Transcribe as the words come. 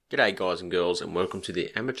G'day guys and girls, and welcome to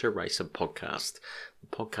the Amateur Racer Podcast, the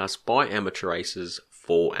podcast by amateur racers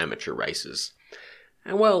for amateur racers.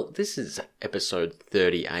 And well, this is episode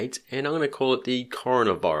 38, and I'm going to call it the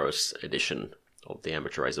coronavirus edition of the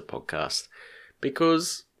Amateur Racer Podcast,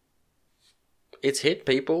 because it's hit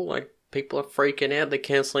people. Like, people are freaking out, they're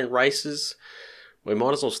cancelling races. We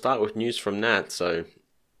might as well start with news from that. So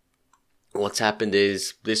what's happened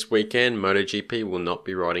is this weekend, MotoGP will not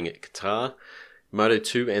be riding at Qatar. Moto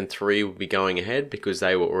 2 and 3 will be going ahead because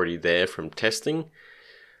they were already there from testing.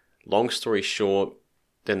 Long story short,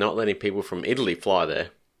 they're not letting people from Italy fly there.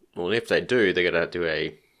 Well, if they do, they're going to do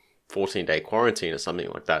a 14-day quarantine or something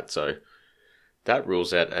like that. So that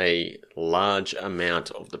rules out a large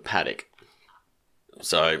amount of the paddock.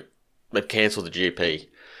 So they've cancelled the GP.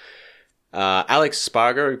 Alex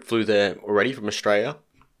Spargo flew there already from Australia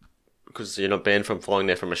because you're not banned from flying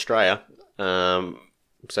there from Australia.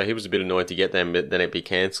 So he was a bit annoyed to get them, but then it'd be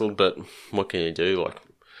cancelled. But what can you do? Like,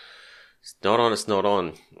 it's not on, it's not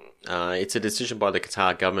on. It's a decision by the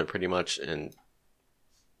Qatar government pretty much, and it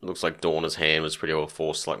looks like Dorna's hand was pretty well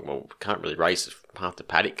forced. Like, well, we can't really race if half the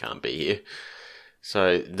paddock can't be here.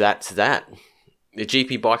 So that's that. The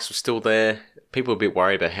GP bikes were still there. People were a bit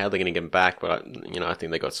worried about how they're going to get them back, but I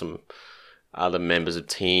think they got some other members of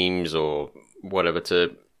teams or whatever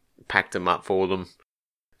to pack them up for them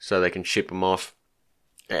so they can ship them off.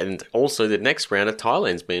 And also the next round of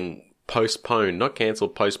Thailand's been postponed, not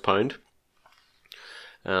cancelled, postponed.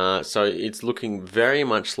 So it's looking very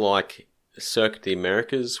much like Circuit of the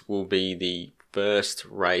Americas will be the first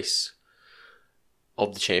race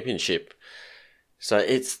of the championship. So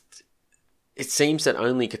it seems that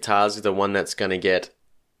only Qatar's the one that's going to get,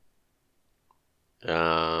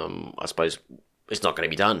 I suppose, it's not going to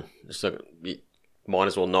be done. It might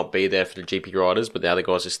as well not be there for the GP riders, but the other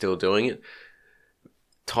guys are still doing it.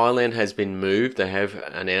 Thailand has been moved. They have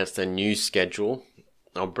announced a new schedule.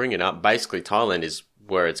 I'll bring it up. Basically, Thailand is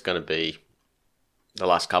where it's going to be the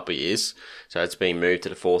last couple of years. So it's been moved to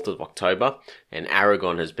the 4th of October. And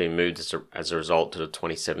Aragon has been moved as a result to the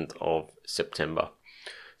 27th of September.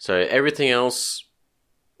 So everything else,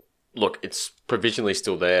 look, it's provisionally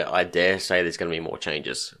still there. I dare say there's going to be more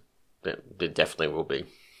changes. There definitely will be.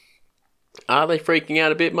 Are they freaking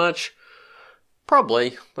out a bit much?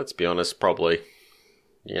 Probably. Let's be honest, probably.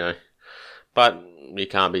 But you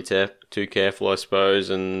can't be too careful, I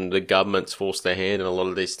suppose, and the government's forced their hand in a lot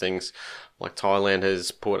of these things. Like Thailand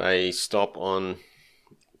has put a stop on,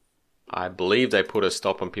 I believe they put a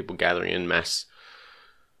stop on people gathering in mass,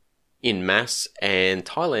 and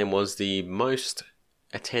Thailand was the most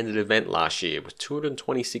attended event last year with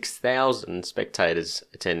 226,000 spectators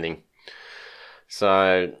attending.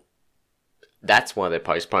 So that's why they're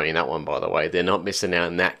postponing that one, by the way. They're not missing out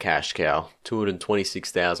on that cash cow.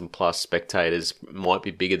 226,000 plus spectators. Might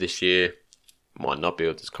be bigger this year. Might not be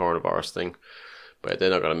with this coronavirus thing. But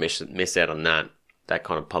they're not going to miss out on that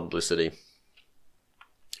kind of publicity.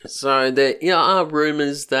 So there are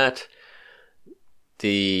rumours that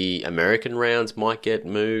the American rounds might get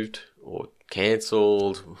moved or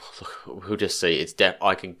cancelled. We'll just see.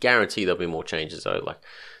 I can guarantee there'll be more changes though. Like,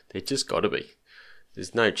 there just got to be.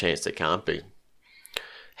 There's no chance there can't be.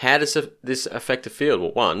 How does this affect the field?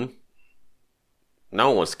 Well, one, no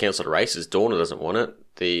one wants to cancel the races. Dorna doesn't want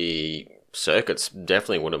it. The circuits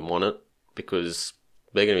definitely wouldn't want it because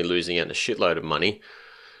they're going to be losing out on a shitload of money.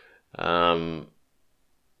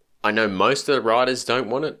 I know most of the riders don't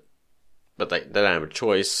want it, but they don't have a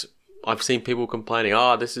choice. I've seen people complaining,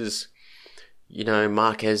 this is,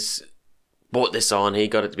 Marquez bought this on. He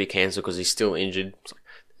got it to be cancelled because he's still injured.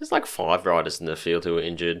 There's like 5 riders in the field who are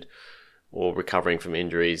injured or recovering from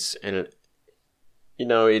injuries, and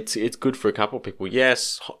it's good for a couple of people.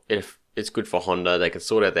 Yes, if it's good for Honda, they can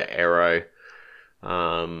sort out their aero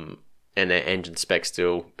and their engine spec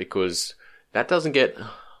still, because that doesn't get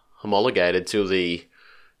homologated till the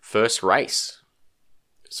first race.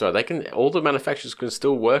 So all the manufacturers can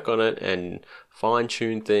still work on it and fine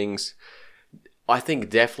tune things. I think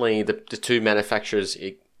definitely the two manufacturers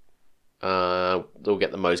they'll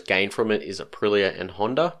get the most gain from it is Aprilia and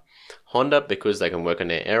Honda. Honda, because they can work on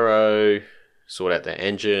their aero, sort out their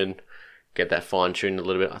engine, get that fine-tuned a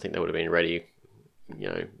little bit. I think they would have been ready,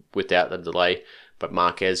 without the delay. But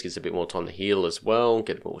Marquez gets a bit more time to heal as well,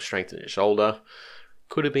 get more strength in his shoulder.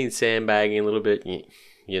 Could have been sandbagging a little bit,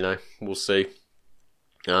 we'll see.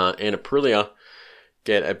 And Aprilia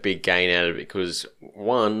get a big gain out of it because,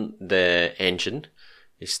 one, their engine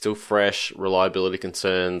is still fresh, reliability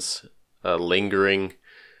concerns lingering.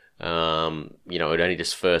 It only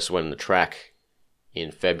just first went on the track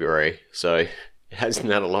in February, so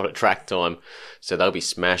hasn't had a lot of track time, so they'll be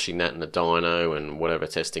smashing that in the dyno and whatever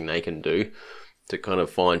testing they can do to kind of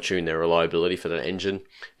fine-tune their reliability for that engine.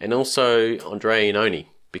 And also Andrea Iannone,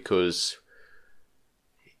 because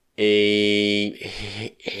he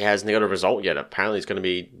hasn't got a result yet. Apparently it's going to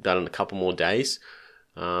be done in a couple more days.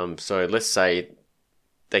 So let's say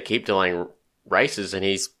they keep delaying races and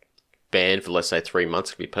he's banned for, let's say, 3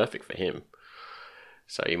 months. It could be perfect for him.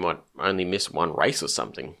 So he might only miss one race or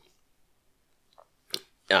something.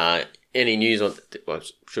 Any news on, well, I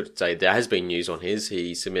should say there has been news on his.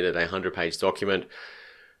 He submitted a 100-page document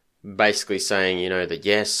basically saying, you know, that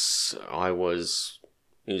yes, it was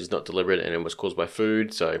not deliberate and it was caused by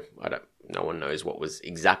food. So no one knows what was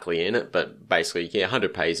exactly in it, but basically, yeah,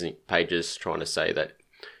 100 pages trying to say that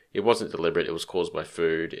it wasn't deliberate, it was caused by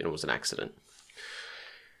food and it was an accident.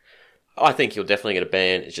 I think he'll definitely get a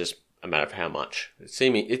ban. It's just a matter of how much.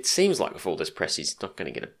 It seems like with all this press, he's not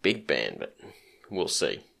going to get a big ban, but we'll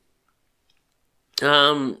see.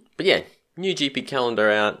 But yeah, new GP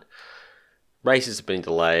calendar out. Races have been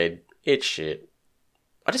delayed. It's shit.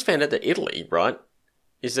 I just found out that Italy, right,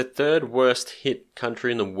 is the third worst hit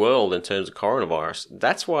country in the world in terms of coronavirus.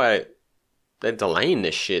 That's why they're delaying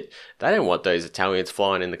this shit. They don't want those Italians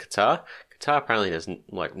flying into Qatar. Qatar apparently has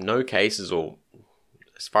no cases, or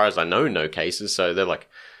as far as I know, no cases. So they're like,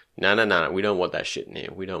 no, we don't want that shit in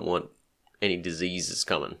here. We don't want any diseases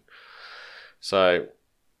coming. So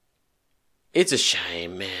it's a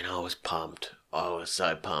shame, man. I was pumped. I was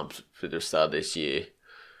so pumped for the start of this year.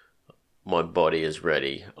 My body is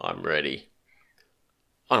ready. I'm ready.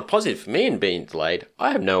 On a positive for me in being delayed,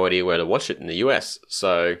 I have no idea where to watch it in the US.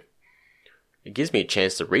 So it gives me a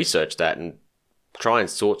chance to research that and try and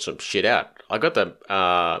sort some shit out. I got the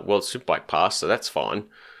World Superbike Pass, so that's fine.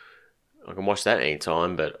 I can watch that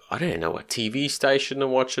anytime, but I don't know what TV station to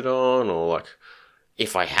watch it on, or like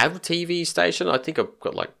if I have a TV station. I think I've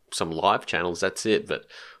got like some live channels, that's it, but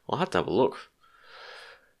I'll have to have a look.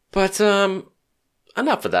 But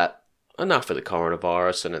enough of that. Enough of the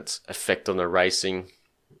coronavirus and its effect on the racing.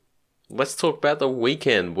 Let's talk about the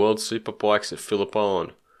weekend World Superbikes at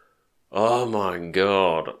Philippon. Oh my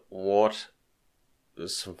god, what?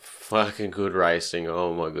 There's some fucking good racing,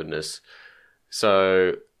 oh my goodness.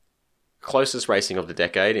 So, closest racing of the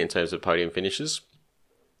decade in terms of podium finishes.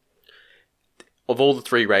 Of all the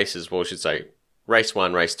three races, well, I should say, race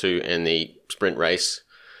 1, race 2, and the sprint race.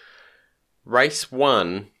 Race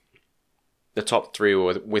 1, the top three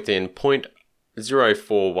were within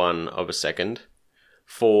 0.041 of a second.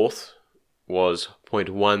 Fourth was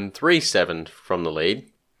 0.137 from the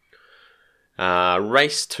lead.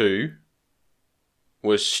 Race 2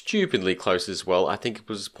 was stupidly close as well. I think it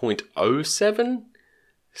was 0.07,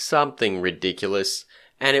 something ridiculous.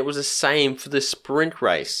 And it was the same for the sprint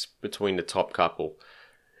race between the top couple.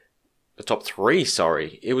 The top three,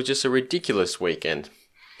 sorry. It was just a ridiculous weekend.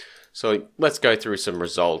 So let's go through some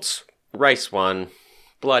results. Race 1,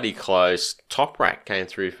 bloody close. Toprak came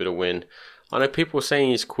through for the win. I know people were saying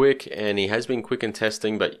he's quick, and he has been quick in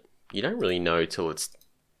testing, but you don't really know till it's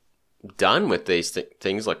done with these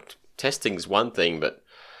things. Like, testing's one thing, but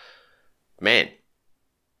man,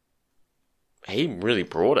 he really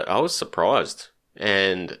brought it. I was surprised.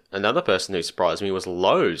 And another person who surprised me was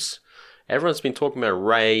Lowe's. Everyone's been talking about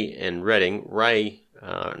Ray and Redding. Ray,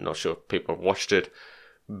 not sure if people have watched it,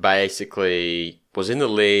 basically was in the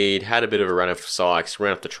lead, had a bit of a run of Sykes,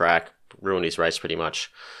 ran off the track, ruined his race pretty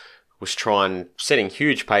much. Was setting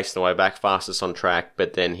huge pace on the way back, fastest on track,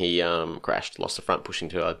 but then he crashed, lost the front pushing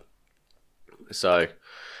too hard. So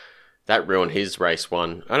that ruined his race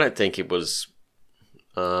 1. I don't think it was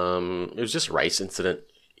just a race incident.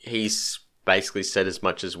 He's basically said as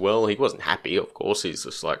much as well. He wasn't happy, of course. He's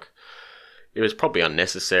just like, it was probably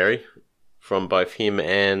unnecessary from both him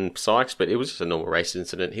and Sykes, but it was just a normal race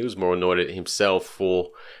incident. He was more annoyed at himself for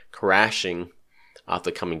crashing after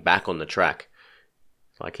coming back on the track.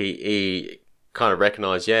 Like, he kind of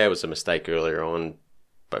recognised, yeah, it was a mistake earlier on,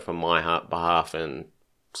 both on my behalf and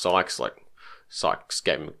Sykes. Like, Sykes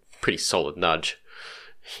gave him a pretty solid nudge.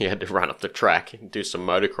 He had to run up the track and do some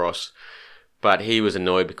motocross. But he was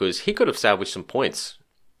annoyed because he could have salvaged some points.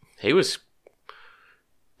 He was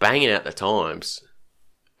banging out the times.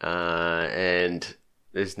 And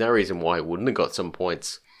there's no reason why he wouldn't have got some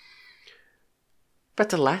points.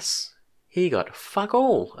 But alas, he got fuck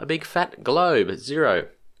all. A big fat globe at 0.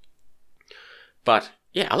 But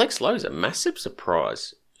yeah, Alex Lowe's a massive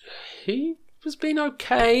surprise. He has been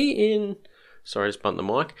okay in... Sorry, I just bumped the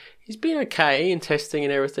mic. He's been okay in testing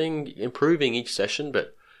and everything, improving each session,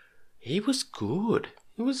 but he was good.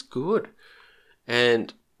 He was good.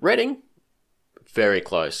 And Redding, very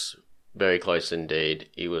close. Very close indeed.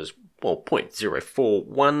 He was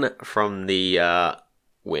 .041 from the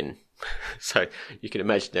win. So you can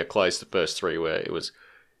imagine how close the first three were. It was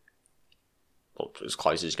as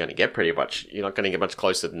close as you're going to get pretty much. You're not going to get much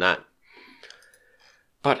closer than that.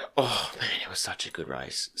 But, oh man, it was such a good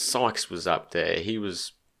race. Sykes was up there. He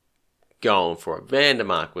was going for it.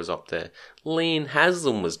 Vandermark was up there. Leon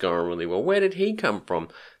Haslam was going really well. Where did he come from?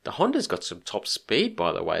 The Honda's got some top speed,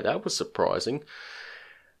 by the way. That was surprising.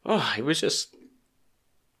 Oh, it was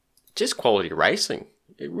just quality racing.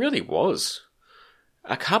 It really was.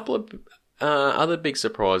 A couple of other big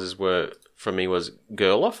surprises for me was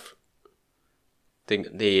Gerloff,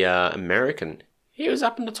 the American. He was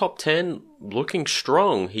up in the top 10, looking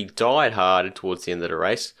strong. He died hard towards the end of the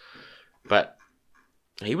race, but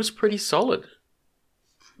he was pretty solid.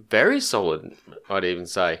 Very solid, I'd even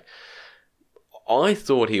say. I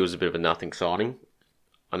thought he was a bit of a nothing signing.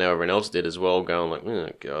 I know everyone else did as well, going like, oh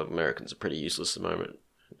God, Americans are pretty useless at the moment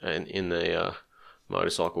and in the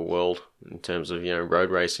motorcycle world in terms of,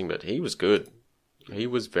 road racing, but he was good. He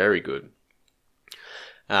was very good.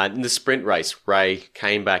 In the sprint race, Ray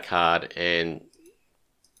came back hard and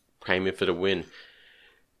came in for the win.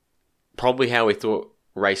 Probably how we thought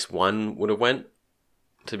race 1 would have went,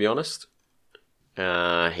 to be honest.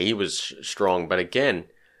 He was strong, but again,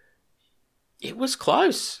 it was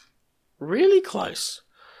close. Really close.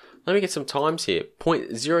 Let me get some times here.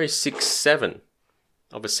 0.067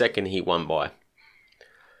 of a second he won by.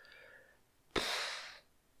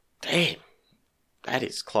 Damn. That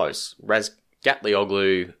is close. Raz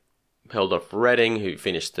Gatlioglu held off Redding, who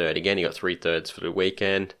finished third. Again, he got 3/3 for the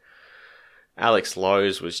weekend. Alex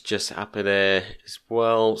Lowe's was just up there as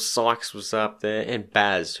well. Sykes was up there. And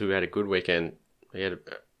Baz, who had a good weekend. He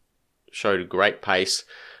showed a great pace.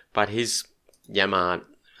 But his Yamaha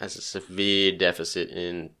has a severe deficit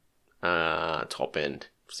in top end.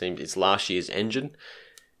 It's last year's engine.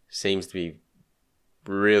 Seems to be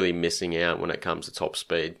really missing out when it comes to top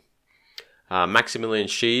speed. Maximilian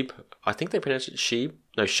Scheib, I think they pronounced it Scheib.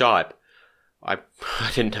 No, Scheib. I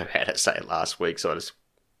didn't know how to say it last week, so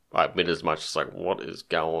I admit as much as like, what is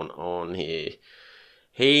going on here?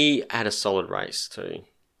 He had a solid race too.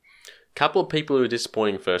 Couple of people who were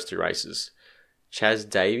disappointing first 2 races. Chaz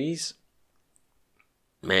Davies,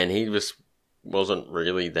 man, he wasn't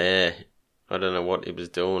really there. I don't know what he was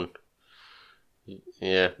doing.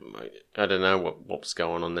 Yeah, I don't know what was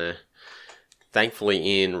going on there.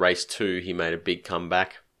 Thankfully, in race 2, he made a big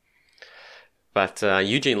comeback. But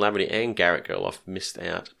Eugene Laverty and Garrett Gerloff missed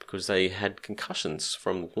out because they had concussions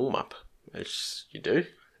from the warm-up, as you do.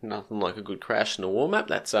 Nothing like a good crash in the warm-up.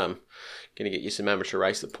 That's going to get you some amateur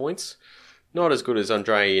race at points. Not as good as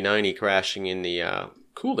Andrea Iannone crashing in the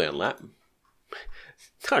cool-down lap.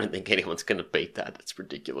 I don't think anyone's going to beat that. That's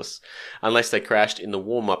ridiculous. Unless they crashed in the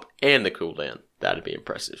warm-up and the cool-down. That'd be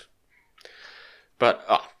impressive. But,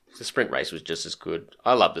 the sprint race was just as good.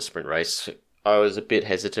 I love the sprint race. I was a bit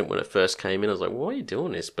hesitant when it first came in. I was like, why are you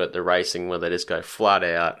doing this? But the racing where they just go flat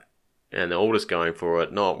out and they're all just going for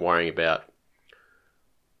it, not worrying about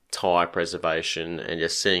tyre preservation and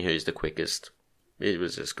just seeing who's the quickest. It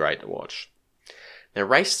was just great to watch. Now,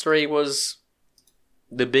 race 3 was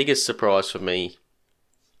the biggest surprise for me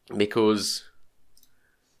because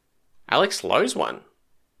Alex Lowe's won.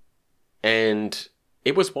 And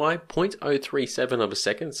it was by 0.037 of a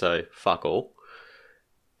second, so fuck all.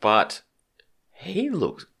 But he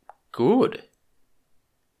looked good.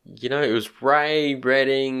 It was Ray,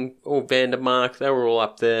 Redding, or Vandermark. They were all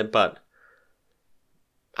up there, but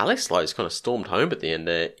Alex Lowe's kind of stormed home at the end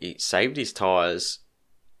there. He saved his tyres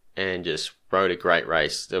and just rode a great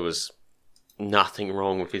race. There was nothing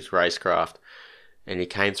wrong with his racecraft, and he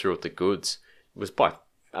came through with the goods. It was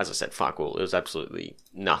as I said, fuck all. There was absolutely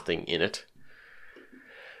nothing in it.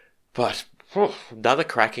 But another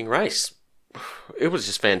cracking race. It was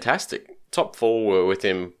just fantastic. Top 4 were with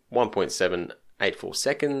him 1.784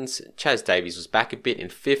 seconds. Chaz Davies was back a bit in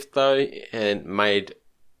 5th though and made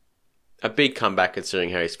a big comeback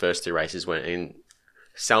considering how his first 2 races went and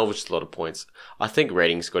salvaged a lot of points. I think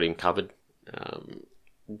Redding's got him covered.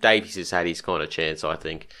 Davies has had his kind of chance, I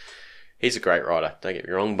think. He's a great rider, don't get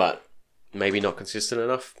me wrong, but maybe not consistent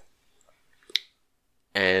enough.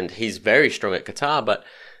 And he's very strong at Qatar, but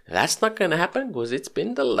that's not going to happen because it's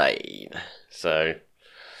been delayed. So,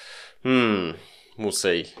 we'll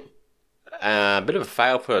see. A bit of a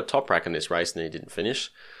fail for Toprak in this race, and he didn't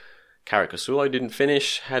finish. Caricasulo didn't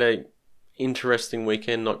finish. Had a interesting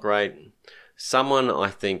weekend, not great. Someone I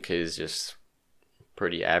think is just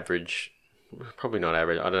pretty average. Probably not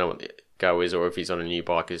average. I don't know what the go is, or if he's on a new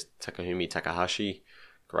bike, is Takahumi Takahashi.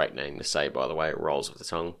 Great name to say, by the way. It rolls off the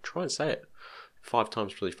tongue. Try and say it 5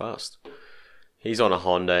 times really fast. He's on a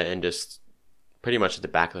Honda and just pretty much at the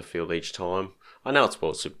back of the field each time. I know it's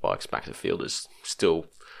World Superbikes, back of the field is still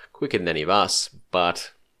quicker than any of us,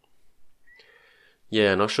 but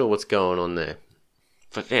yeah, not sure what's going on there.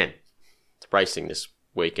 But man, it's racing this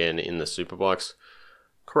weekend in the Superbikes.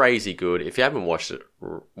 Crazy good. If you haven't watched it,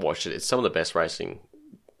 watch it. It's some of the best racing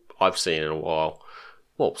I've seen in a while.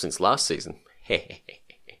 Well, since last season.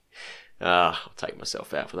 I'll take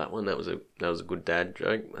myself out for that one. That was a good dad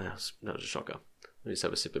joke. That was a shocker. Let me just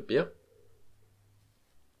have a sip of beer.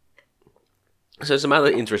 So some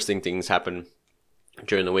other interesting things happened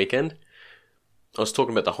during the weekend. I was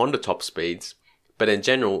talking about the Honda top speeds, but in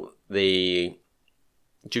general, the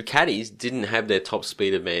Ducatis didn't have their top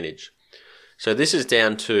speed advantage. So this is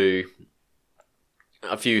down to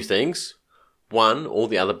a few things. One, all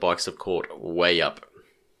the other bikes have caught way up.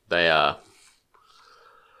 They are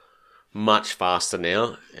much faster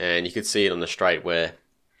now, and you could see it on the straight where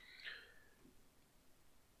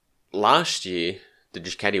last year the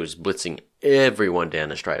Ducati was blitzing everyone down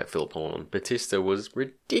the straight at Phillip Island. Battista was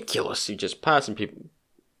ridiculous. He just passing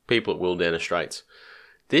people at will down the straights.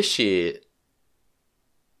 This year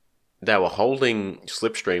they were holding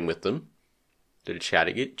slipstream with them, the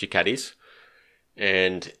Ducatis,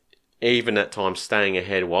 and even at times staying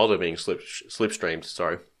ahead while they're being slipstreamed.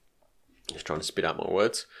 Sorry, just trying to spit out my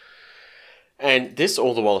words. And this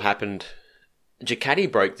all the while happened.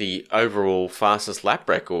 Ducati broke the overall fastest lap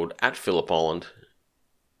record at Phillip Island.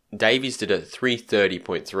 Davies did a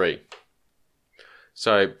 3:30.3.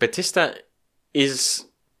 So Battista is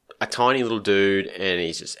a tiny little dude, and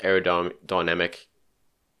he's just aerodynamic.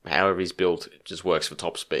 However he's built, it just works for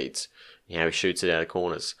top speeds. He shoots it out of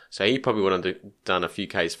corners. So he probably would have done a few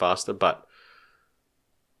Ks faster, but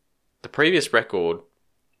the previous record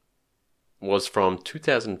was from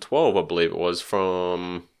 2012, I believe it was,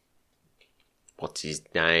 from, what's his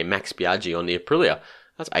name, Max Biaggi on the Aprilia.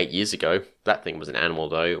 That's 8 years ago. That thing was an animal,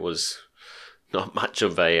 though. It was not much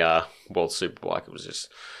of a World Superbike. It was just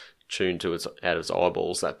tuned to out of its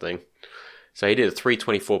eyeballs, that thing. So he did a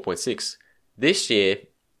 3:24.6. This year,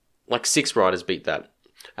 like 6 riders beat that.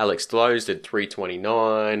 Alex Deloes did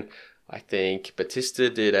 3:29. I think Battista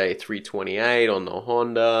did a 3:28 on the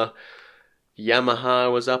Honda.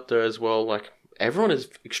 Yamaha was up there as well. Like, everyone is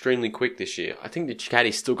extremely quick this year. I think the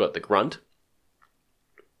Ducati still got the grunt.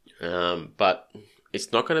 But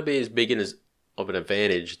it's not going to be as big of an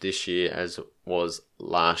advantage this year as it was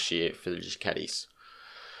last year for the Ducatis.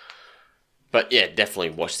 But yeah,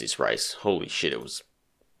 definitely watch this race. Holy shit, it was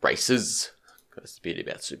races. That's the beauty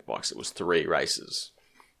about Superbikes. It was 3 races.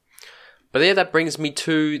 But yeah, that brings me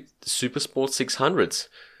to the Supersport 600s.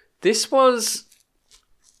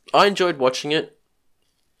 I enjoyed watching it,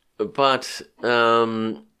 but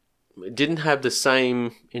it didn't have the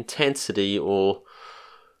same intensity or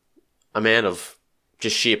amount of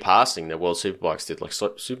just sheer passing that World Superbikes did. Like,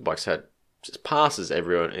 Superbikes had just passes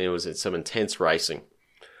everywhere, and it was some intense racing.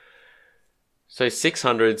 So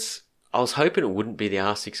 600s, I was hoping it wouldn't be the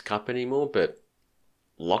R6 Cup anymore, but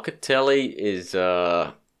Locatelli is he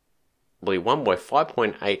won by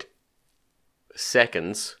 5.8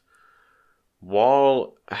 seconds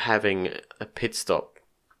while having a pit stop.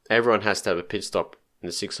 Everyone has to have a pit stop in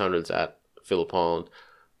the 600s at Phillip Island.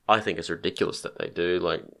 I think it's ridiculous that they do.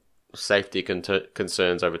 Like, safety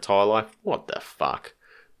concerns over tyre life. What the fuck?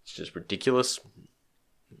 It's just ridiculous.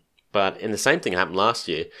 And the same thing happened last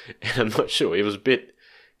year, and I'm not sure. It was a bit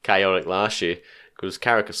chaotic last year because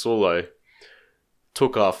Caricasulo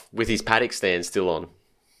took off with his paddock stand still on.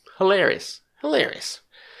 Hilarious.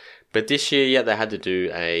 But this year, yeah, they had to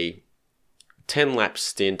do a 10-lap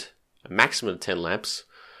stint, a maximum of 10 laps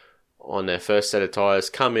on their first set of tyres,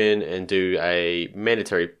 come in and do a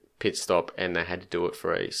mandatory pit stop, and they had to do it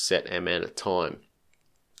for a set amount of time.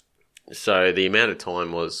 So the amount of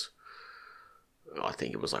time was, I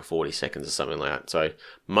think it was like 40 seconds or something like that. So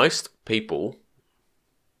most people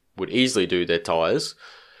would easily do their tyres.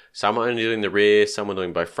 Some are only doing the rear, some are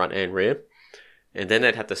doing both front and rear. And then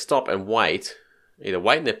they'd have to stop and wait, either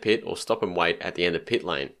wait in the pit or stop and wait at the end of pit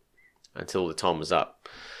lane until the time was up.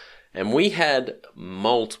 And we had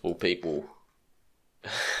multiple people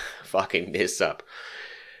fucking this up.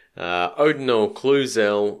 Odenel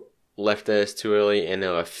Cluzel left theirs too early, and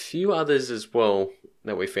there were a few others as well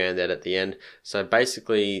that we found out at the end. So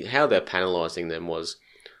basically, how they're penalising them was,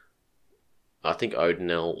 I think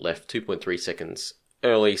Odenel left 2.3 seconds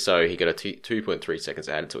early, so he got a 2.3 seconds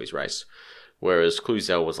added to his race. Whereas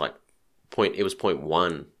Cluzel was like it was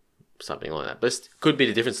 0.1, something like that. But it could be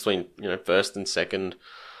the difference between, first and second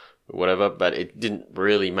or whatever, but it didn't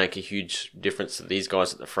really make a huge difference to these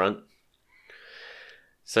guys at the front.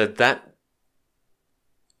 So that,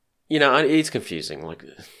 it's confusing.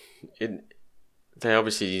 They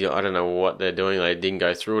obviously, I don't know what they're doing. They didn't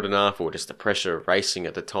go through it enough, or just the pressure of racing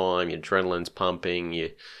at the time. Your adrenaline's pumping.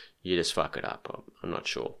 You just fuck it up. I'm not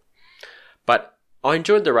sure. But I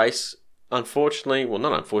enjoyed the race. Unfortunately, well,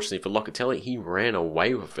 not unfortunately for Locatelli, he ran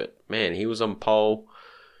away with it. Man, he was on pole,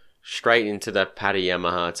 straight into that Paddy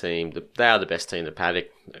Yamaha team. They are the best team, the Paddock.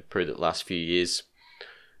 They've proved it the last few years.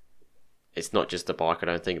 It's not just the bike, I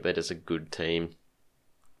don't think. They're just a good team.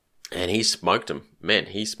 And he smoked them. Man,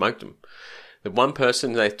 he smoked them. The one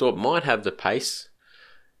person they thought might have the pace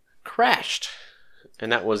crashed.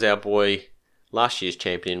 And that was our boy, last year's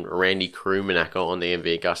champion, Randy Krummenacher on the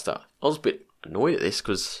MV Augusta. I was a bit annoyed at this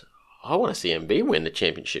because I want to see MV win the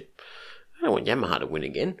championship. I don't want Yamaha to win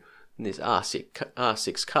again in this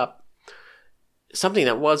R6 Cup. Something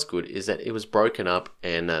that was good is that it was broken up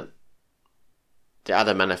and the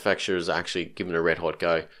other manufacturers are actually given a red hot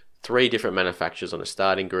go. 3 different manufacturers on a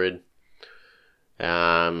starting grid.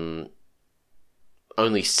 Only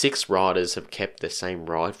 6 riders have kept the same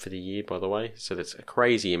ride for the year, by the way. So that's a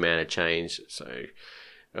crazy amount of change. So there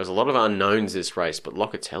was a lot of unknowns this race, but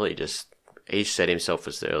Locatelli he set himself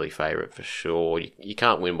as the early favourite for sure. You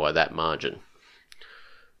can't win by that margin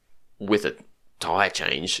with a tyre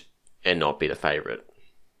change and not be the favourite.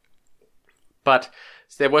 But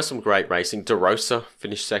there was some great racing. De Rosa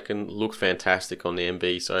finished second, looked fantastic on the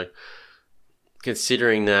MB. So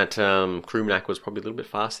considering that Krummenacher was probably a little bit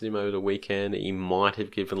faster than him over the weekend, he might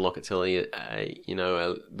have given Locatelli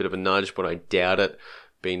a bit of a nudge, but I doubt it,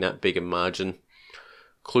 being that big a margin.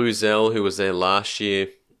 Cluzel, who was there last year,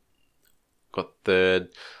 got third,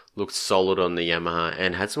 looked solid on the Yamaha,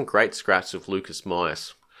 and had some great scraps with Lucas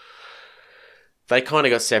Myers. They kind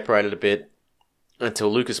of got separated a bit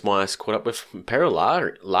until Lucas Myers caught up with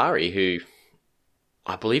Perolari, who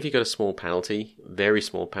I believe he got a small penalty, very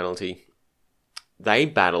small penalty. They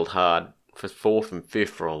battled hard for 4th and 5th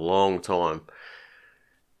for a long time.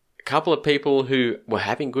 A couple of people who were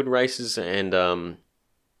having good races and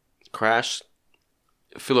crashed.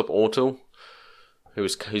 Philip Ortel,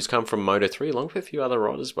 who's come from Moto3, along with a few other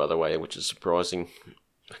riders, by the way, which is surprising.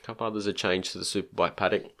 A couple others had changed to the Superbike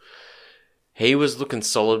paddock. He was looking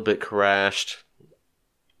solid but crashed.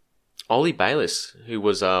 Ollie Bayliss, who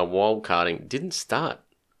was wildcarding, didn't start.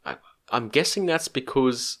 I'm guessing that's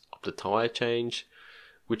because of the tyre change,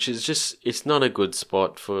 which is it's not a good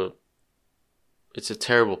spot it's a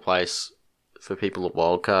terrible place for people at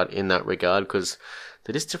wildcard in that regard, because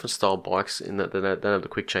they're just different style bikes in that they don't have the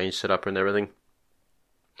quick change set up and everything.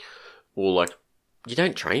 Or you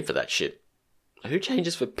don't train for that shit. Who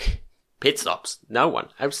changes for pit stops? No one.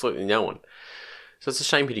 Absolutely no one. So it's a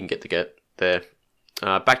shame he didn't get there.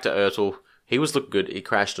 Back to Ertl. He was looking good. He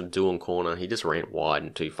crashed on Doolan corner. He just ran wide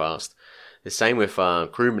and too fast. The same with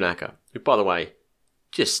Krummenacher, who, by the way,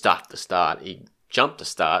 just stuffed the start. He jumped the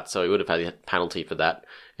start, so he would have had a penalty for that.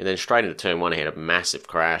 And then straight into turn 1, he had a massive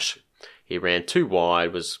crash. He ran too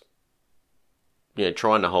wide, was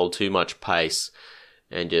trying to hold too much pace,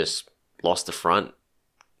 and just lost the front.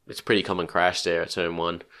 It's a pretty common crash there at turn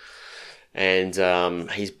 1. And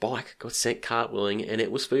his bike got sent cartwheeling, and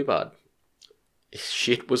it was foobarred.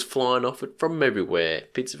 Shit was flying off it from everywhere.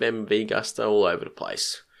 Bits of MV Gusto all over the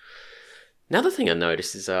place. Another thing I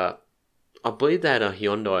noticed is I believe they had a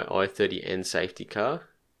Hyundai i30N safety car.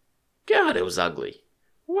 God, it was ugly.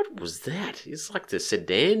 What was that? It's like the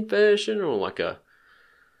sedan version, or like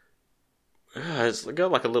it's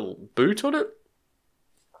got like a little boot on it.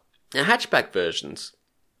 Now, hatchback versions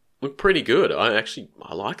look pretty good. I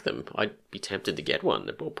like them. I'd be tempted to get one.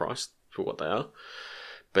 They're well priced for what they are.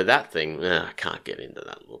 But that thing, I can't get into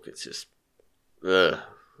that look. It's just,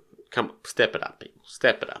 come on, step it up, people.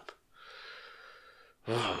 Step it up.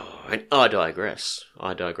 Oh, and I digress.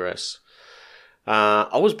 I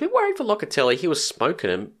was a bit worried for Locatelli. He was smoking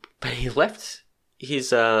him, but he left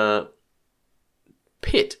his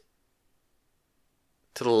pit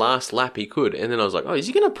to the last lap he could. And then I was like, oh, is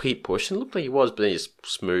he going to keep pushing? It looked like he was, but then he just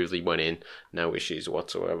smoothly went in. No issues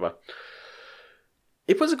whatsoever.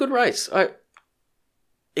 It was a good race.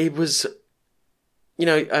 It was,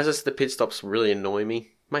 as I said, the pit stops really annoy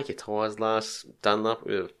me. Make your tyres last. Dunlop,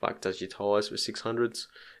 who the fuck does your tyres with 600s?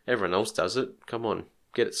 Everyone else does it. Come on,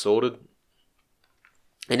 get it sorted.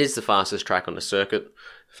 It is the fastest track on the circuit.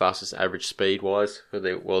 Fastest average speed-wise for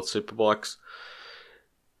the World Superbikes.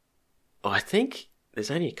 I think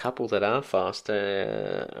there's only a couple that are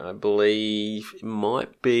faster. I believe it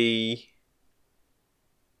might be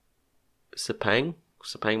Sepang.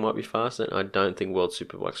 Sepang might be faster. I don't think World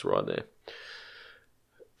Superbikes are right there.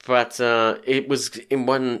 But it was, in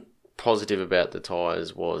one positive about the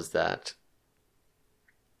tyres was that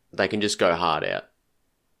they can just go hard out.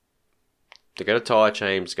 To go to tyre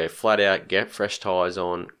change, go flat out, get fresh tyres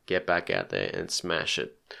on, get back out there and smash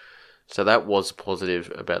it. So that was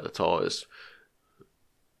positive about the tyres.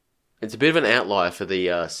 It's a bit of an outlier for the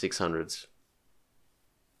 600s.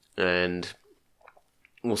 And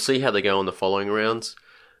we'll see how they go on the following rounds.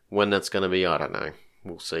 When that's going to be, I don't know.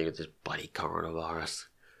 We'll see with this bloody coronavirus.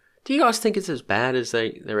 Do you guys think it's as bad as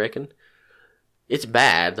they reckon? It's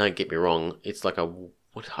bad, don't get me wrong. It's like a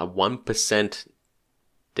 1%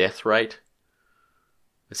 death rate.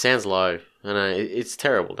 It sounds low. I know, it's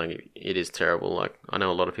terrible. It is terrible. Like, I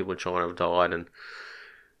know a lot of people in China have died, and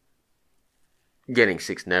getting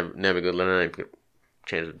sick's never good. Let alone have a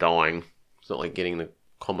chance of dying. It's not like getting the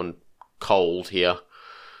common cold here.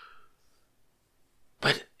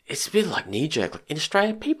 But it's a bit like knee-jerk. Like, in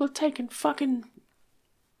Australia, people are taking fucking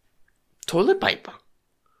toilet paper.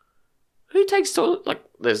 Who takes toilet... Like,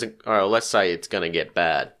 alright, let's say it's going to get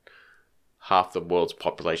bad. Half the world's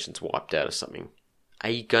population's wiped out or something. Are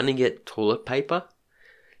you going to get toilet paper?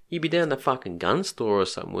 You'd be down the fucking gun store or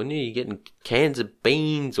something, wouldn't you? You're getting cans of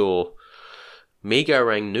beans or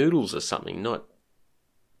mee-goreng noodles or something, not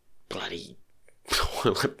bloody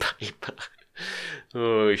toilet paper.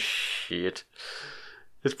 Oh, shit.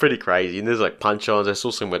 It's pretty crazy. And there's like punch-ons. I saw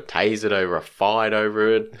someone tasered over a fight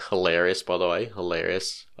over it. Hilarious, by the way.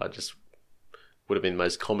 Hilarious. Would have been the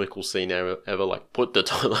most comical scene ever. Like, put the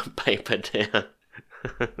toilet paper down.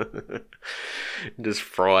 Just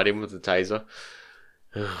fried him with the taser.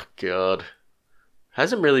 Oh, God.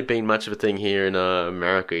 Hasn't really been much of a thing here in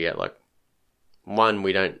America yet. Like, one,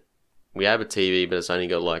 we have a TV, but it's only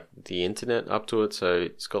got like the internet up to it. So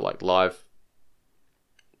it's got like live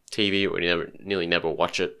TV. We nearly never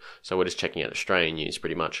watch it. So we're just checking out Australian news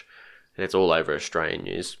pretty much. And it's all over Australian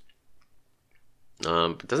news.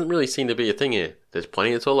 But it doesn't really seem to be a thing here. There's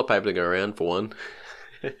plenty of toilet paper to go around for one.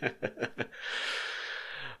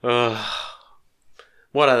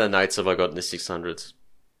 What other notes have I got in the 600s?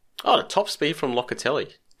 Oh, the top speed from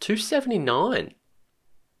Locatelli. 279.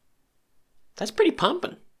 That's pretty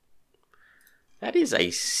pumping. That is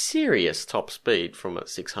a serious top speed from a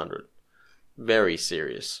 600. Very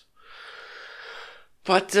serious.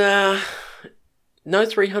 But no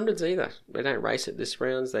 300s either. They don't race at this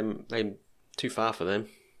rounds. They too far for them.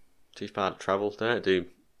 Too far to travel. They don't do...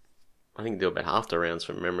 I think they do about half the rounds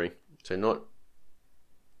from memory. So not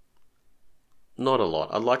a lot.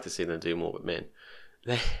 I'd like to see them do more, but man,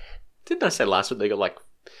 didn't I say last week they got like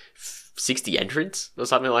 60 entrants or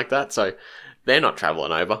something like that? So they're not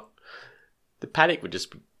travelling over. The paddock would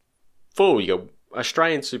just be full. You got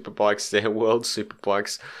Australian Superbikes there, World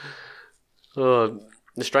Superbikes.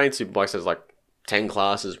 Australian Superbikes has like 10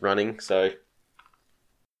 classes running, so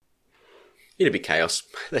it'd be chaos.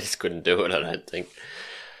 They just couldn't do it, I don't think.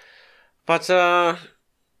 But I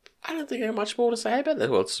don't think I have much more to say about the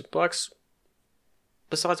World Superbikes.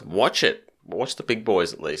 Besides, watch it. Watch the big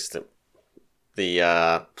boys, at least. The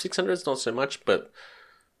 600s, not so much, but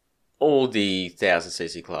all the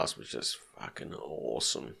 1000cc class was just fucking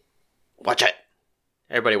awesome. Watch it!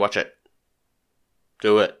 Everybody watch it.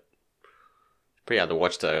 Do it. Pretty hard to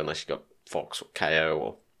watch, though, unless you got Fox or KO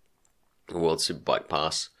or the World Superbike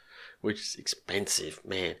Pass, which is expensive,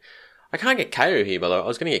 man. I can't get KO here, by the way. I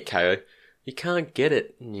was going to get KO. You can't get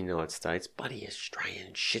it in the United States. Bloody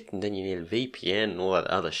Australian shit. And then you need a VPN and all that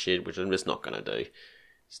other shit, which I'm just not going to do.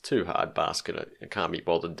 It's too hard basket. I can't be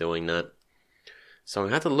bothered doing that. So I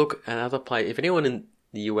have to look at other places. If anyone in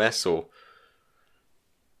the US or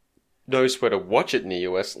knows where to watch it in the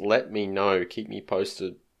US, let me know. Keep me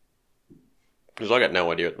posted. Because I got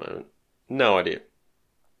no idea at the moment. No idea.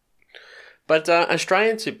 But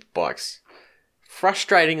Australian Superbikes.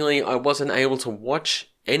 Frustratingly, I wasn't able to watch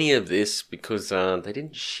any of this because they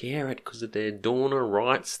didn't share it because of their donor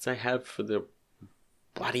rights they have for the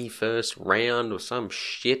bloody first round or some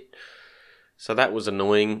shit. So that was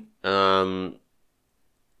annoying. I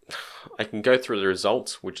can go through the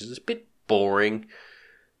results, which is a bit boring.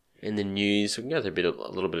 And the news, we can go through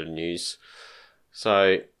a little bit of news.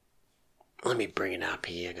 So let me bring it up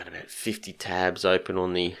here. I've got about 50 tabs open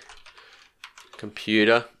on the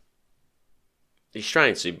computer. The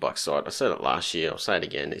Australian Superbike side, I said it last year, I'll say it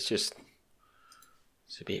again, it's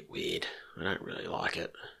a bit weird. I don't really like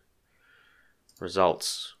it.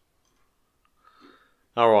 Results.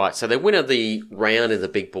 Alright, so the winner of the round of the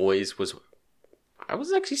big boys was, I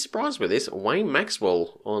was actually surprised with this, Wayne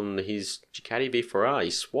Maxwell on his Ducati B4R. He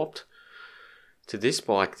swapped to this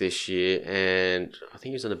bike this year, and I think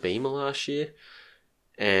he was on a Beamer last year,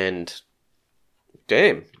 and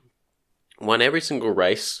damn, won every single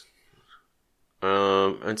race.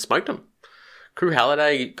 And smoked them. Crew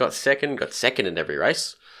Halliday got second in every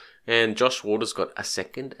race. And Josh Waters got a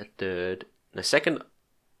second, a third, a second,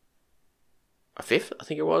 a fifth, I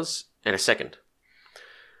think it was, and a second.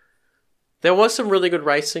 There was some really good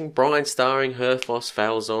racing. Brian Starring, Herfoss,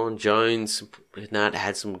 Falzon, Jones,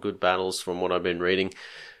 had some good battles from what I've been reading.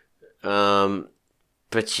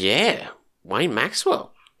 But yeah, Wayne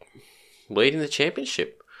Maxwell leading the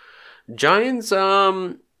championship. Jones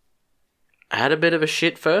had a bit of a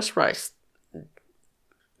shit first race.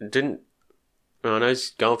 I know he's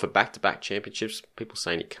going for back-to-back championships. People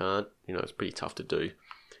saying he can't. It's pretty tough to do.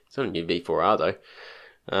 He's on a new V4R though.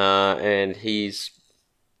 And here's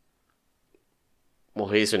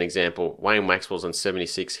an example. Wayne Maxwell's on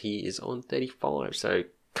 76. He is on 35. So,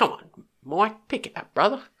 come on, Mike, pick it up,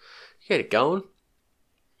 brother. Get it going.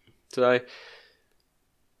 So,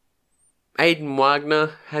 Aidan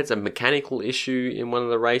Wagner had a mechanical issue in one of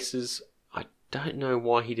the races. I don't know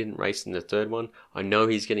why he didn't race in the third one. I know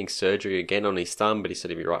he's getting surgery again on his thumb, but he said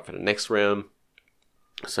he'd be right for the next round.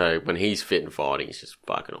 So, when he's fit and fighting, he's just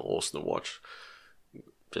fucking awesome to watch.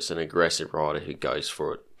 Just an aggressive rider who goes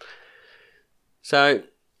for it. So,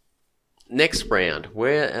 next round.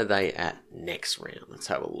 Where are they at next round? Let's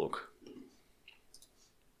have a look.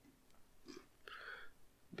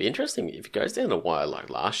 Be interesting if it goes down the wire like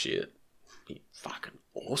last year. It'd be fucking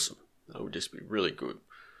awesome. That would just be really good.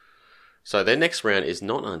 So, their next round is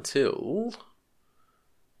not until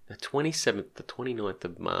the 27th, the 29th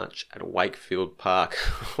of March at Wakefield Park.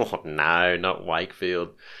 Oh, no, not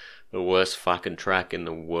Wakefield. The worst fucking track in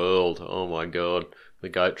the world. Oh, my God. The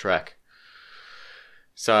GOAT track.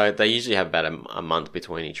 So they usually have about a month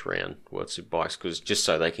between each round, World Superbikes, because just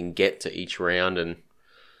so they can get to each round and,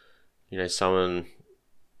 someone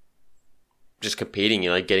just competing,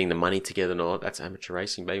 getting the money together and all that's amateur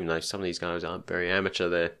racing. But even though some of these guys aren't very amateur,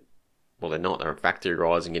 they're not. They're factory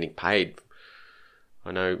riders and getting paid.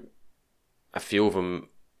 I know a few of them,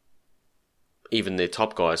 even their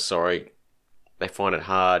top guys, they find it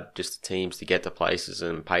hard, just the teams, to get to places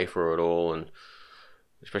and pay for it all. And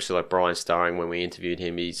especially like Brian Starring, when we interviewed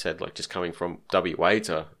him, he said just coming from WA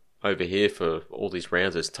to over here for all these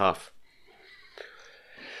rounds is tough.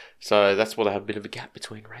 So that's why they have a bit of a gap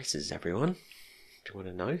between races, everyone. If you want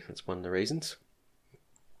to know, that's one of the reasons.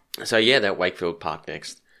 So yeah, that Wakefield Park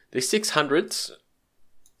next. The 600s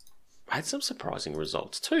had some surprising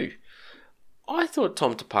results too. I thought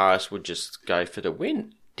Tom Taparis would just go for the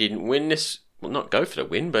win. Didn't win this, well, not go for the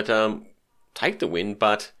win, but take the win,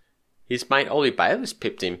 but his mate Ollie Bayliss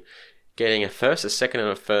pipped him, getting a first, a second, and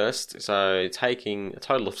a first, so taking a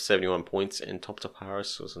total of 71 points, and Tom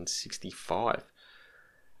Taparis was on 65.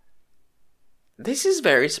 This is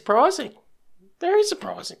very surprising. Very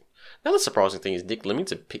surprising. Another surprising thing is Nick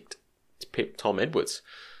Limington picked Tom Edwards.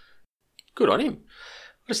 Good on him.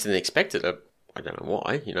 I just didn't expect it. I don't know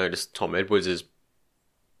why. Just Tom Edwards is,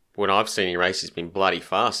 when I've seen him race, he's been bloody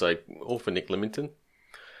fast, so all for Nick Limington.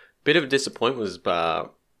 Bit of a disappointment was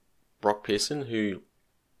Brock Pearson, who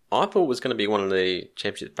I thought was going to be one of the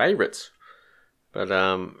championship favourites. But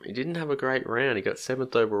he didn't have a great round. He got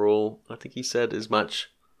 7th overall. I think he said as much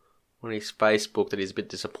on his Facebook that he's a bit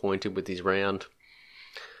disappointed with his round.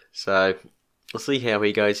 So we'll see how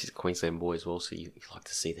he goes. He's a Queensland boy as well, so you like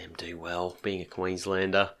to see them do well, being a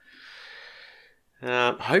Queenslander.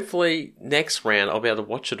 Hopefully next round I'll be able to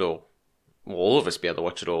watch it all. Well, all of us be able to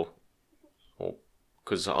watch it all.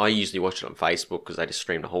 Because I usually watch it on Facebook because they just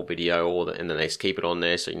stream the whole video and then they just keep it on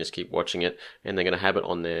there, so you can just keep watching it. And they're going to have it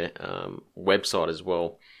on their website as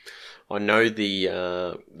well. I know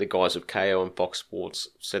the guys of KO and Fox Sports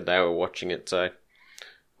said they were watching it, so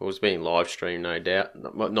it was being live streamed, no doubt.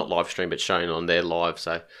 Not live streamed, but shown on their live.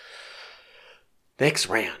 So next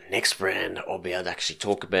round, I'll be able to actually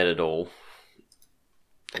talk about it all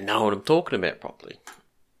and know what I'm talking about properly.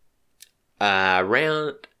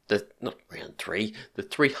 Not round 3, the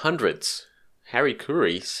 300s. Harry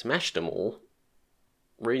Curry smashed them all.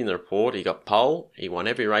 Reading the report, he got pole, he won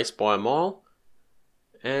every race by a mile,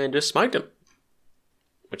 and just smoked him,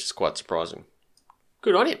 which is quite surprising.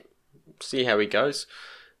 Good on him. See how he goes.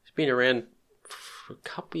 He's been around for a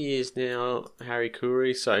couple of years now, Harry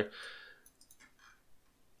Curry, so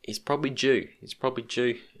he's probably due.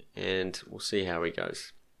 And we'll see how he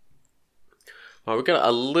goes. Right, we've got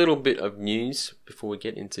a little bit of news before we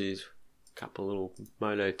get into a couple of little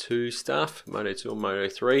Moto 2 stuff. Moto 2 and Moto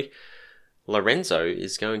 3. Lorenzo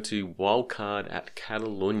is going to wildcard at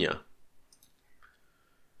Catalunya.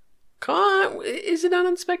 Is it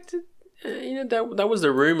unexpected? That was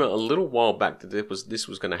the rumour a little while back that this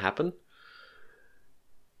was going to happen.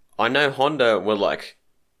 I know Honda were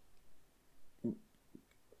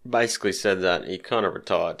basically said that he kind of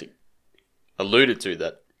retired, alluded to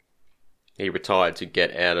that. He retired to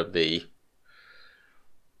get out of the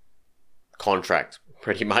contract,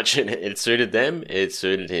 pretty much. It suited them, it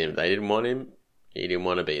suited him. They didn't want him, he didn't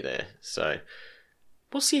want to be there. So,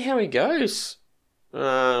 we'll see how he goes.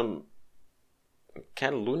 Catalunya,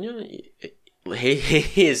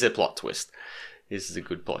 here's a plot twist. This is a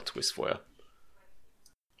good plot twist for you.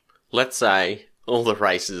 Let's say all the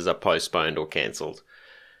races are postponed or cancelled,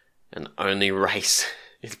 and only race,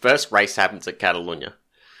 his first race happens at Catalunya,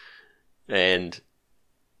 and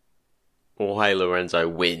Jorge Lorenzo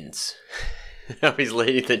wins. He's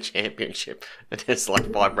leading the championship, and there's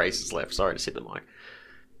like 5 races left. Sorry to hit the mic.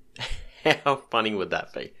 How funny would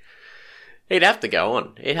that be? He'd have to go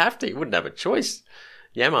on. He'd have to. He wouldn't have a choice.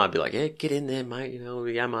 Yamaha would be like, yeah, get in there, mate. You know,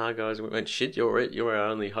 the Yamaha guys went, shit, you're it. You're our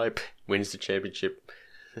only hope. Wins the championship.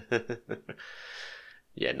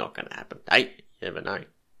 Yeah, not going to happen. Hey, you never know.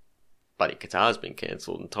 Bloody Qatar's been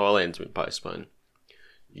cancelled and Thailand's been postponed.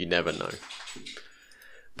 You never know.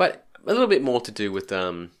 But a little bit more to do with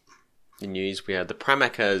the news. We had the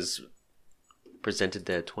Pramac has presented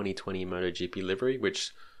their 2020 MotoGP livery,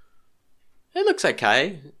 which it looks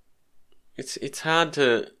okay. It's hard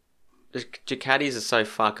to... The Ducatis are so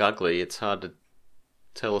fuck ugly, it's hard to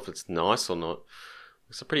tell if it's nice or not.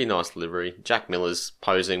 It's a pretty nice livery. Jack Miller's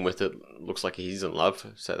posing with it. Looks like he's in love.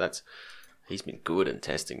 So he's been good in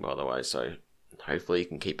testing, by the way. So hopefully he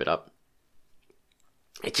can keep it up.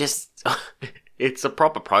 It just... it's a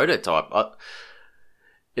proper prototype.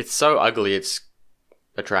 It's so ugly, it's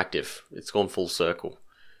attractive. It's gone full circle.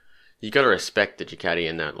 You got to respect the Ducati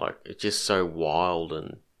in that. Like, it's just so wild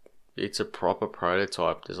and... It's a proper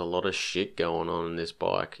prototype. There's a lot of shit going on in this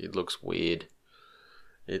bike. It looks weird.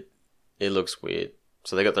 It looks weird.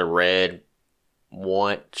 So they got the red,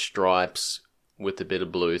 white stripes with a bit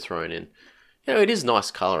of blue thrown in. You know, it is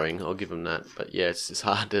nice colouring. I'll give them that. But yeah, it's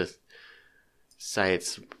hard to say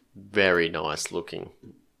it's very nice looking.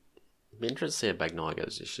 I'm interested to see how Bagnaia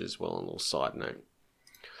goes this year as well, on a little side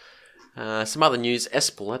note. Some other news.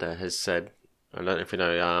 Espeleta has said, I don't know if you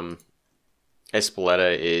know,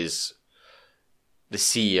 Espeleta is the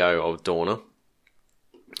CEO of Dorna.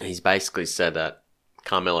 He's basically said that,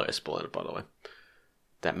 Carmelo Espeleta, by the way,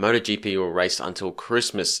 that MotoGP will race until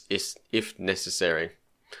Christmas if necessary.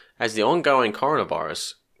 As the ongoing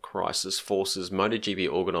coronavirus crisis forces MotoGP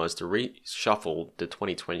organisers to reshuffle the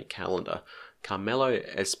 2020 calendar, Carmelo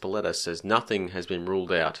Espeleta says nothing has been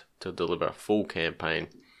ruled out to deliver a full campaign.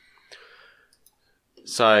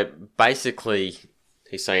 So basically...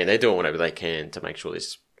 He's saying they're doing whatever they can to make sure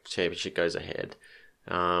this championship goes ahead.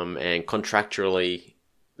 And contractually,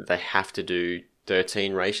 they have to do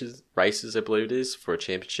 13 races, I believe it is, for a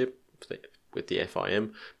championship with the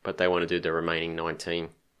FIM. But they want to do the remaining 19.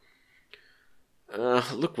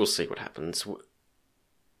 Look, we'll see what happens.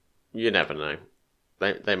 You never know.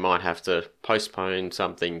 They might have to postpone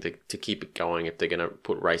something to keep it going if they're going to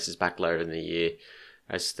put races back later in the year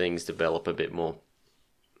as things develop a bit more.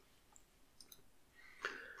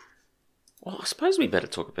 Well, I suppose we better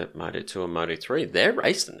talk about Moto2 and Moto3. They're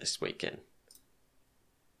racing this weekend.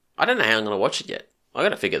 I don't know how I'm going to watch it yet. I've got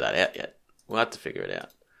to figure that out yet. We'll have to figure it out.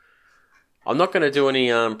 I'm not going to do any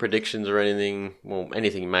predictions or anything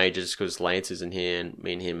major, just because Lance isn't here and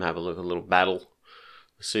me and him have a little battle.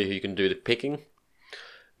 See who can do the picking.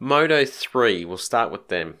 Moto3, we'll start with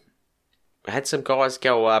them. I had some guys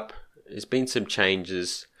go up. There's been some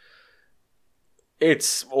changes.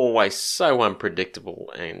 It's always so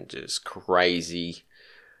unpredictable and just crazy.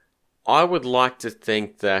 I would like to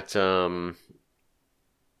think that the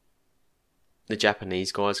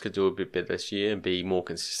Japanese guys could do a bit better this year and be more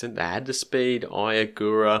consistent. They had the speed,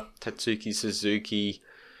 Ayagura, Tatsuki Suzuki,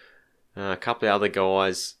 a couple of other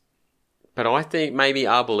guys. But I think maybe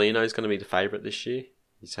Arbolino is going to be the favourite this year.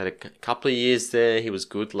 He's had a couple of years there. He was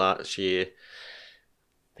good last year.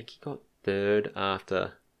 I think he got third,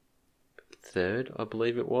 I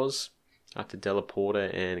believe it was, after Della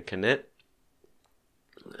Porta and Canet.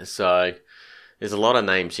 So there's a lot of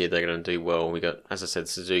names here that are going to do well. We got, as I said,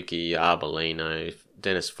 Suzuki, Arbolino,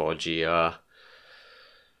 Dennis Foggia,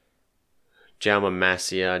 Jaume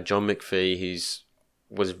Masia, John McPhee, who's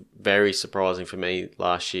was very surprising for me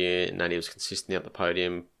last year in that he was consistently at the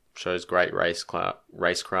podium, shows great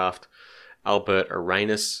racecraft. Albert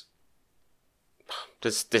Arenas.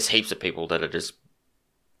 There's heaps of people that are just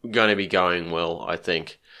going to be going well, I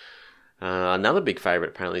think. Another big favourite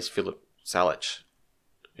apparently is Philip Salich,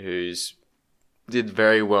 who's did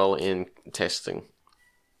very well in testing.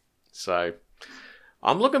 So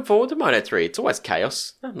I'm looking forward to Moto3. It's always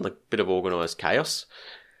chaos, a bit of organised chaos.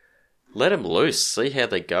 Let them loose, see how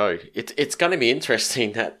they go. It's going to be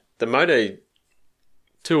interesting that the Moto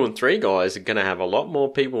 2 and 3 guys are going to have a lot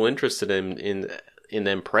more people interested in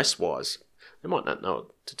them press wise. They might not know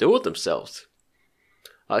what to do with themselves.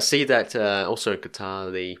 I see that also in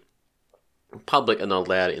Qatar, the public are not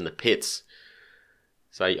allowed in the pits.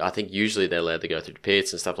 So I think usually they're allowed to go through the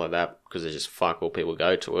pits and stuff like that because there's just fuck all people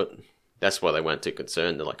go to it. That's why they weren't too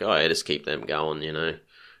concerned. They're like, oh, yeah, just keep them going, you know.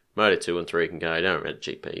 Moto 2 and 3 can go. Don't rent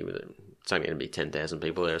a GP with it. It's only going to be 10,000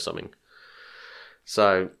 people there or something.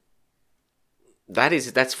 So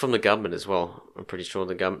that's from the government as well. I'm pretty sure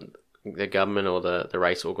the government or the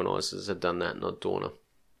race organisers have done that, not Dorna.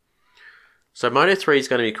 So Moto 3 is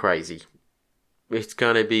going to be crazy. It's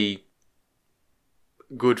going to be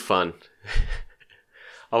good fun.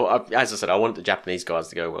 As I said, I wanted the Japanese guys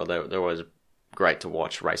to go well. They're always great to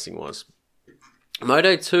watch racing-wise.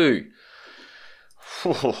 Moto 2.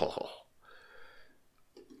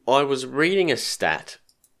 I was reading a stat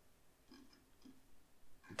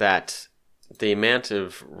that the amount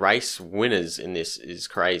of race winners in this is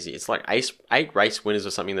crazy. It's like 8 race winners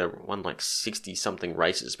or something that won like 60-something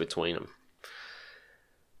races between them.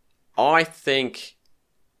 I think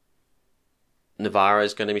Navarro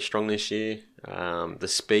is going to be strong this year. The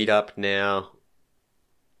speed up now,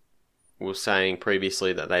 we were saying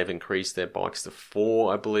previously that they've increased their bikes to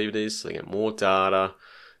 4, I believe it is. So they get more data.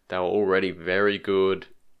 They were already very good.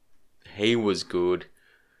 He was good.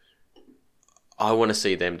 I want to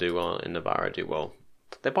see them do well and Navarro do well.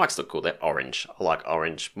 Their bikes look cool. They're orange. I like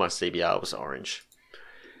orange. My CBR was orange.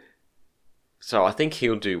 So I think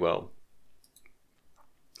he'll do well.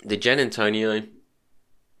 The Gian Antonio,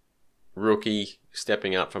 rookie,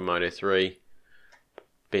 stepping up from Moto 3.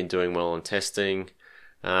 Been doing well on testing.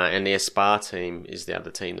 And the Aspar team is the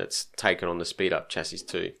other team that's taken on the speed up chassis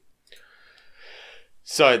too.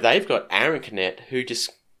 So they've got Aaron Canet, who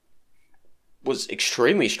just was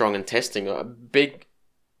extremely strong in testing.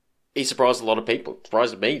 He surprised a lot of people.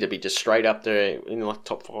 Surprised me to be just straight up there in like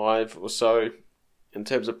top 5 or so in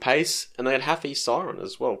terms of pace. And they had Hafi Siren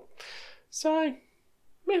as well. So,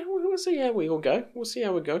 yeah, we'll see how we all go. We'll see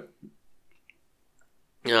how we go.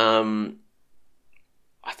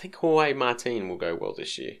 I think Jorge Martin will go well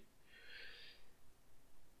this year.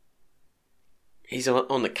 He's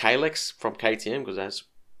on the Kalex from KTM because I'm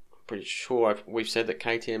pretty sure we've said that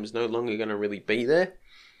KTM is no longer going to really be there.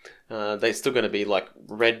 They're still going to be like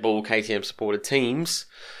Red Bull KTM supported teams,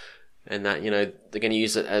 and that, you know, they're going to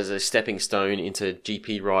use it as a stepping stone into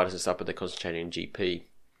GP riders and stuff, but they're concentrating on GP.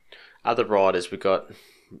 Other riders, we've got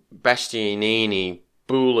Bastianini,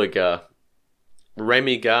 Buliga,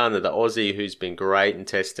 Remy Gardner, the Aussie, who's been great in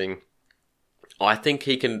testing. I think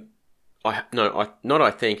he can. I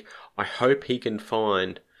hope he can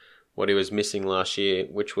find what he was missing last year,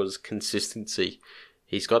 which was consistency.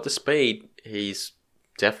 He's got the speed. He's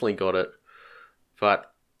definitely got it,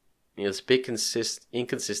 but it's a bit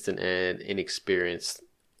inconsistent and inexperienced.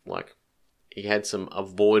 Like, he had some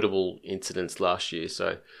avoidable incidents last year.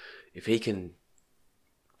 So if he can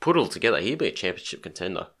put it all together, he'll be a championship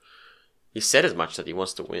contender. He said as much that he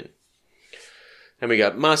wants to win. And we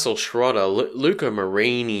got Marcel Schroeder, Luca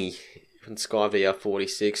Marini from Sky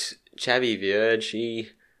VR46, Xavi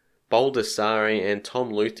Vierge, Baldassari, and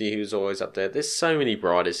Tom Luthi, who's always up there. There's so many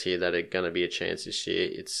riders here that are going to be a chance this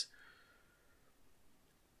year.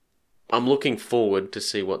 I'm looking forward to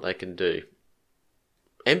see what they can do.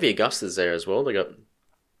 MV Augusta's there as well. They got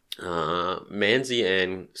Manzi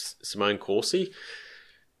and Simone Corsi.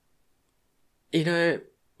 You know,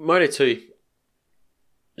 Moto 2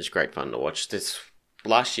 is great fun to watch. This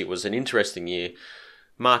last year was an interesting year.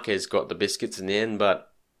 Marquez got the biscuits in the end,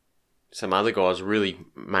 but some other guys really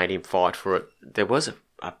made him fight for it. There was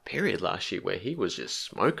a period last year where he was just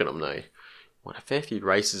smoking them, though. Won a fair few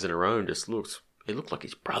races in a row and he looked like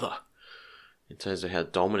his brother in terms of how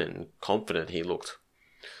dominant and confident he looked.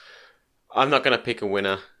 I'm not going to pick a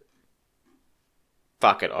winner.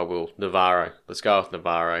 Fuck it, I will. Navarro. Let's go with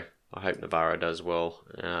Navarro. I hope Navarro does well,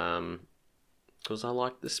 because I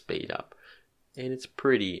like the speed up, and it's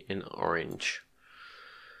pretty and orange.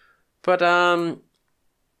 But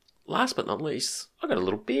last but not least, I got a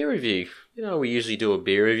little beer review. You know, we usually do a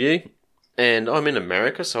beer review, and I'm in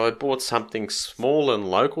America, so I bought something small and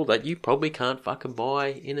local that you probably can't fucking buy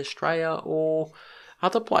in Australia or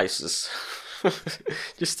other places,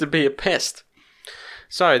 just to be a pest.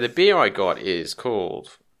 So the beer I got is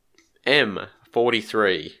called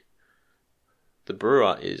M43. The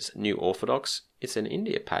brewer is New Orthodox. It's an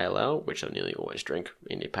India Pale Ale, which I nearly always drink.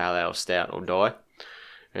 India Pale Ale, stout or die.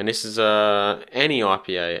 And this is a Annie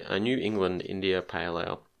IPA, a New England India Pale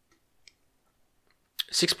Ale.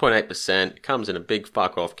 6.8%. Comes in a big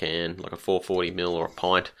fuck off can, like a 440ml or a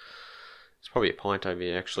pint. It's probably a pint over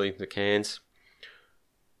here, actually, the cans.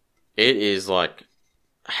 It is like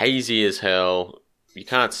hazy as hell. You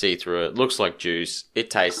can't see through it. Looks like juice. It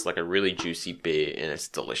tastes like a really juicy beer, and it's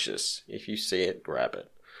delicious. If you see it, grab it.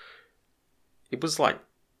 It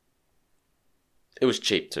was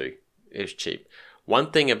cheap too. It was cheap.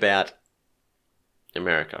 One thing about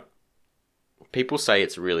America, people say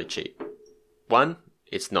it's really cheap. One,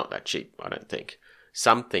 it's not that cheap, I don't think.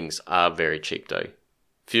 Some things are very cheap though.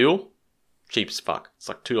 Fuel, cheap as fuck. It's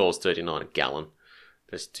like $2.39 a gallon.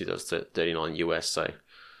 That's $2.39 US, so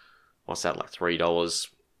what's that, like $3,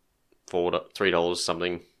 $3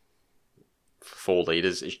 something for 4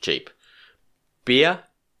 litres is cheap. Beer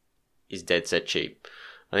is dead set cheap.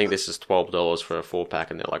 I think this is $12 for a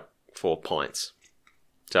 4-pack and they're like 4 pints.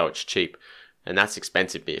 So it's cheap. And that's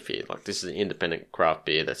expensive beer for you. Like, this is an independent craft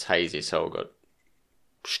beer that's hazy as hell, got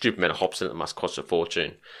stupid amount of hops in it that must cost a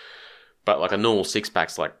fortune. But like a normal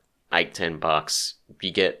 6-pack's like $8-10.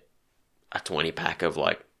 You get a 20-pack of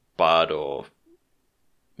like Bud or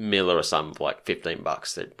Miller or something for like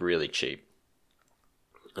 $15. They're really cheap.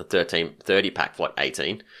 A 30-pack for like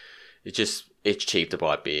 18. It's cheap to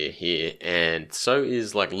buy beer here, and so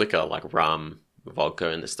is like liquor, like rum, vodka,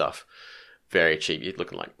 and the stuff. Very cheap. You're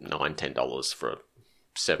looking like $9-10 for a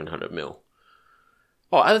 700ml.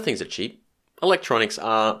 Oh, other things are cheap. Electronics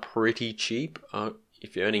are pretty cheap.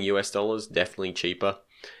 If you're earning US dollars, definitely cheaper.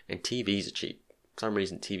 And TVs are cheap. For some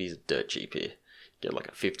reason, TVs are dirt cheap here. You get like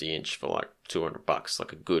a 50-inch for like $200,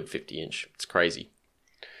 like a good 50-inch. It's crazy.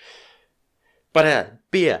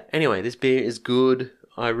 But beer. Anyway, this beer is good.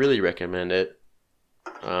 I really recommend it.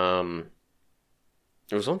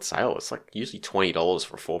 It was on sale. It's like usually $20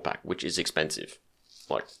 for a 4-pack, which is expensive.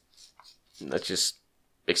 Like, that's just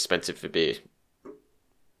expensive for beer.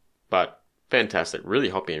 But fantastic. Really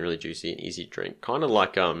hoppy and really juicy and easy to drink. Kind of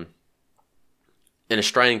like an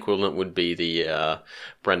Australian equivalent would be the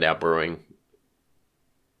Brandau Brewing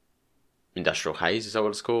Industrial Haze. Is that what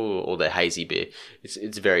it's called? Or the hazy beer.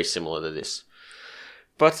 It's very similar to this.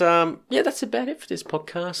 But, yeah, that's about it for this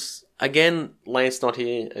podcast. Again, Lance not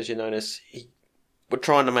here, as you notice. We're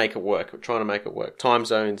trying to make it work. Time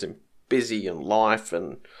zones and busy and life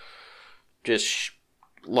and just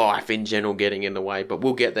life in general getting in the way. But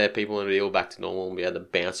we'll get there, people, and it'll be all back to normal and be able to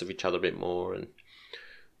bounce off each other a bit more and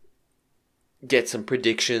get some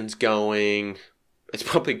predictions going. It's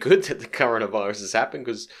probably good that the coronavirus has happened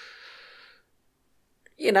because,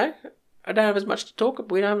 you know, we don't have as much to talk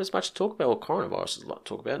about. Well, coronavirus is a lot to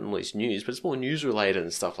talk about in all these news, but it's more news related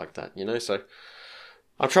and stuff like that, you know. So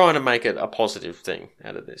I'm trying to make it a positive thing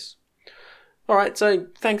out of this. All right, so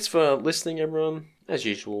thanks for listening, everyone. As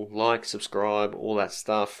usual, like, subscribe, all that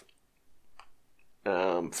stuff.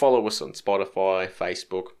 Follow us on Spotify,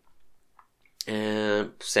 Facebook,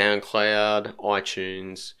 and SoundCloud,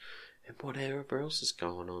 iTunes, and whatever else is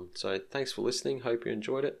going on. So thanks for listening. Hope you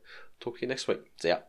enjoyed it. Talk to you next week. See ya.